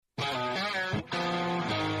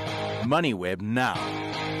MoneyWeb now.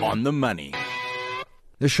 On the money.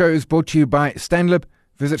 The show is brought to you by Stanlib.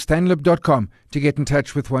 Visit stanlib.com to get in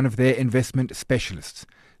touch with one of their investment specialists.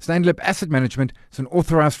 Stanlib Asset Management is an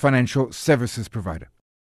authorized financial services provider.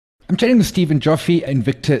 I'm chatting with Stephen Joffe,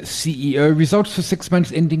 Invicta CEO. Results for 6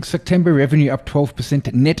 months ending September. Revenue up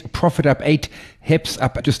 12%, net profit up 8%, HEPS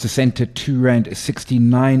up just a cent at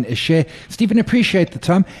R2.69 a share. Stephen, appreciate the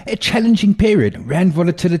time. A challenging period. Rand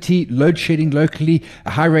volatility, load shedding locally,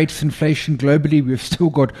 high rates inflation globally. We've still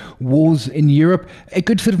got wars in Europe. A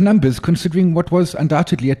good set of numbers considering what was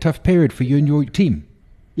undoubtedly a tough period for you and your team.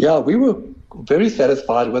 Yeah, we were very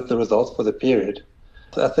satisfied with the results for the period.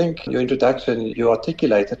 I think your introduction, you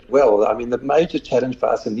articulated well. I mean, the major challenge for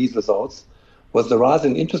us in these results was the rise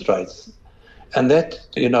in interest rates. And that,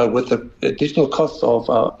 with the additional costs of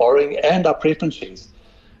borrowing and our preference shares,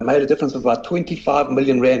 made a difference of about 25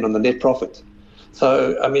 million rand on the net profit.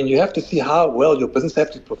 So, I mean, you have to see how well your business has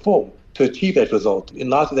to perform to achieve that result. In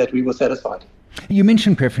light of that, we were satisfied. You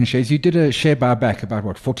mentioned preference shares. You did a share buyback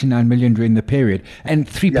about 49 million during the period, and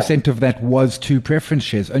 3% of that was to preference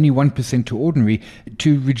shares, only 1% to ordinary,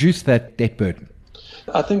 to reduce that debt burden.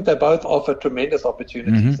 I think they both offer tremendous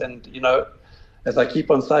opportunities. And, as I keep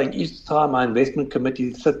on saying, each time our investment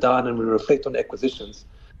committee sit down and we reflect on acquisitions,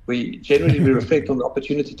 we generally reflect on the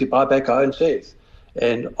opportunity to buy back our own shares.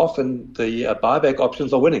 And often the buyback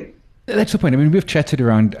options are winning. That's the point. I mean, we've chatted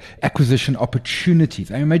around acquisition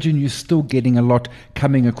opportunities. I imagine you're still getting a lot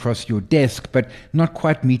coming across your desk, but not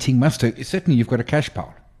quite meeting muster. Certainly, you've got a cash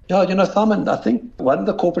pile. Yeah, Simon, I think one of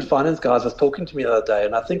the corporate finance guys was talking to me the other day,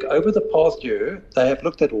 and I think over the past year, they have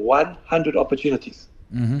looked at 100 opportunities.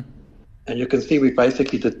 And you can see we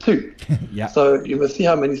basically did 2. So you must see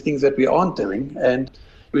how many things that we aren't doing. And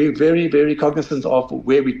we're very, very cognizant of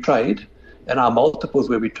where we trade and our multiples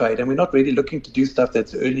where we trade. And we're not really looking to do stuff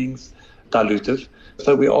that's earnings dilutive.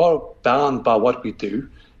 So we are bound by what we do.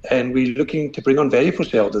 And we're looking to bring on value for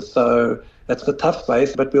shareholders. So that's a tough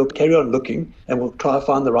space, but we'll carry on looking and we'll try to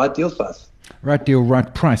find the right deals for us. Right deal,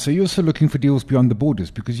 right price. So you're also looking for deals beyond the borders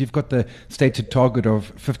because you've got the stated target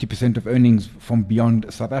of 50% of earnings from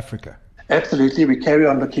beyond South Africa. Absolutely. We carry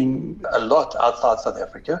on looking a lot outside South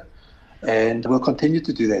Africa. And we'll continue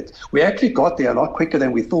to do that. We actually got there a lot quicker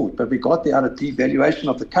than we thought, but we got there out of devaluation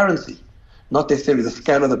of the currency, not necessarily the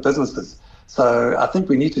scale of the businesses. So I think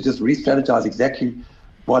we need to just re-strategize exactly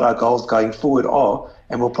what our goals going forward are,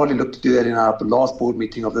 and we'll probably look to do that in our last board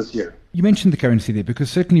meeting of this year. You mentioned the currency there,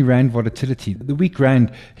 because certainly Rand volatility, the weak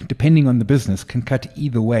Rand, depending on the business, can cut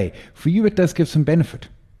either way. For you, it does give some benefit.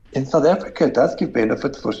 In South Africa, it does give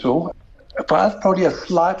benefits for sure. For us, probably a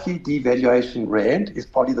slightly devaluation Rand is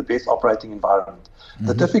probably the best operating environment.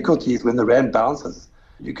 The difficulty is when the Rand bounces,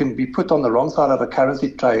 you can be put on the wrong side of a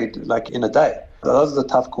currency trade like in a day. Those are the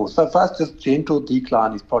tough calls. So for us, just gentle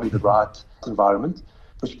decline is probably the right environment,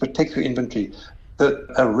 which protects your inventory.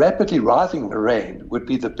 A rapidly rising Rand would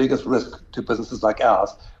be the biggest risk to businesses like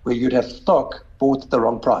ours, where you'd have stock bought at the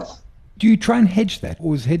wrong price. Do you try and hedge that,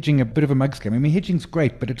 or is hedging a bit of a mug scam? I mean, hedging's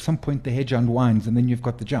great, but at some point the hedge unwinds and then you've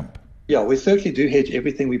got the jump. Yeah, we certainly do hedge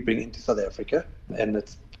everything we bring into South Africa, and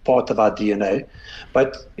it's part of our DNA.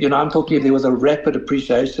 But, I'm talking if there was a rapid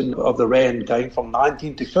appreciation of the Rand going from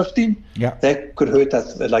 19 to 15, that could hurt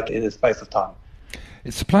us like in a space of time.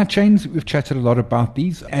 Supply chains, we've chatted a lot about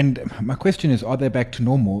these, and my question is, are they back to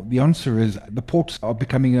normal? The answer is the ports are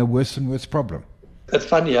becoming a worse and worse problem. It's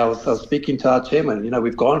funny, I was speaking to our chairman,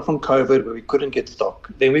 we've gone from COVID where we couldn't get stock,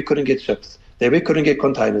 then we couldn't get ships, then we couldn't get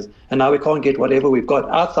containers, and now we can't get whatever we've got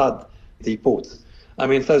outside the ports. I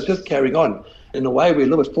mean, so it's just carrying on. In a way, we're a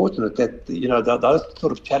little bit fortunate that, those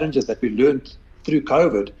sort of challenges that we learned through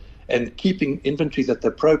COVID and keeping inventories at the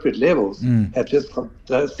appropriate levels have just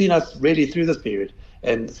seen us really through this period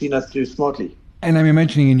and seen us through smartly. And I'm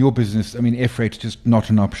imagining in your business, air freight's just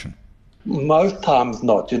not an option. Most times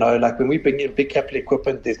not. Like when we bring in big capital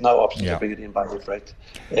equipment, there's no option to bring it in by air freight.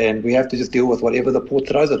 And we have to just deal with whatever the port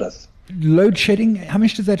throws at us. Load shedding, how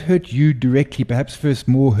much does that hurt you directly? Perhaps first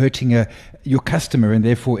more hurting your customer and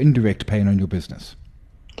therefore indirect pain on your business?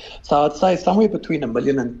 So I'd say somewhere between 1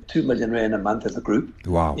 million and 2 million rand a month as a group.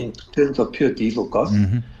 Wow. In terms of pure diesel costs.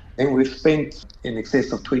 And we've spent in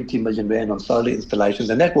excess of 20 million rand on solar installations,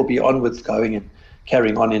 and that will be onwards going and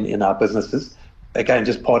carrying on in our businesses. Again,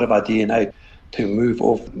 just part of our DNA to move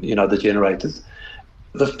off, the generators.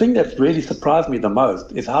 The thing that's really surprised me the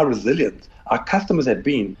most is how resilient our customers have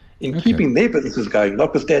been in keeping their businesses going,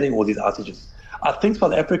 notwithstanding all these outages. I think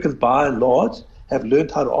South Africans, by and large, have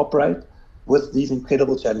learned how to operate with these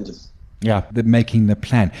incredible challenges. Yeah, they're making the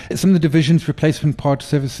plan. Some of the divisions, replacement parts,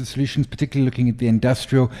 services, solutions, particularly looking at the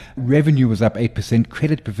industrial, revenue was up 8%.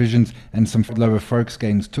 Credit provisions and some lower forex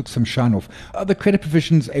gains took some shine off. Are the credit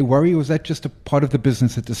provisions a worry, or was that just a part of the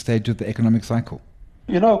business at this stage of the economic cycle?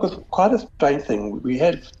 You know, it was quite a strange thing. We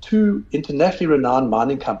had two internationally renowned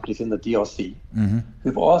mining companies in the DRC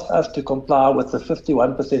who've asked us to comply with the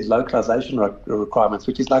 51% localization requirements,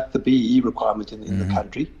 which is like the BEE requirement in the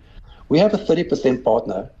country. We have a 30%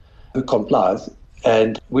 partner who complies,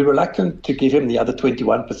 and we're reluctant to give him the other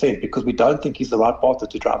 21% because we don't think he's the right partner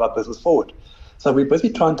to drive our business forward. So we're busy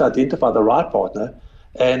trying to identify the right partner,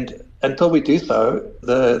 and until we do so,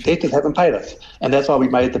 the debtors haven't paid us, and that's why we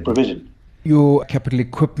made the provision. Your capital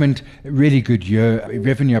equipment, really good year,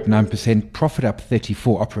 revenue up 9%, profit up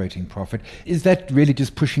 34%, operating profit. Is that really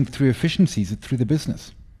just pushing through efficiencies through the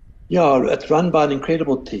business? Yeah, it's run by an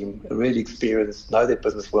incredible team, really experienced, know their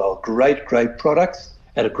business well, great products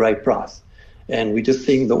at a great price. And we're just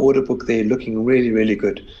seeing the order book there looking really, really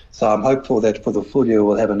good. So I'm hopeful that for the full year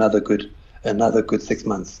we'll have another good 6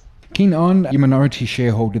 months. Keen on your minority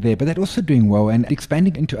shareholder there, but they're also doing well and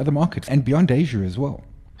expanding into other markets and beyond Asia as well.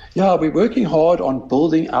 Yeah, we're working hard on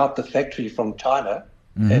building out the factory from China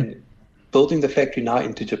and building the factory now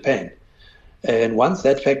into Japan. And once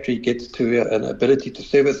that factory gets to an ability to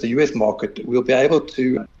service the US market, we'll be able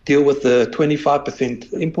to deal with the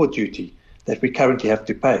 25% import duty that we currently have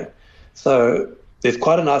to pay. So there's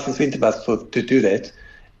quite a nice incentive to do that.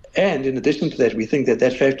 And in addition to that, we think that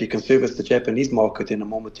factory can service the Japanese market in a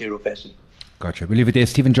more material fashion. Gotcha. We'll leave it there.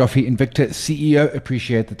 Stephen Joffe, Invicta CEO.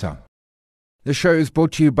 Appreciate the time. The show is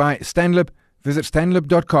brought to you by Stanlib. Visit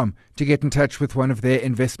stanlib.com to get in touch with one of their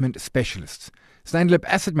investment specialists. Stanlib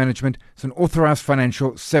Asset Management is an authorized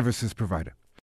financial services provider.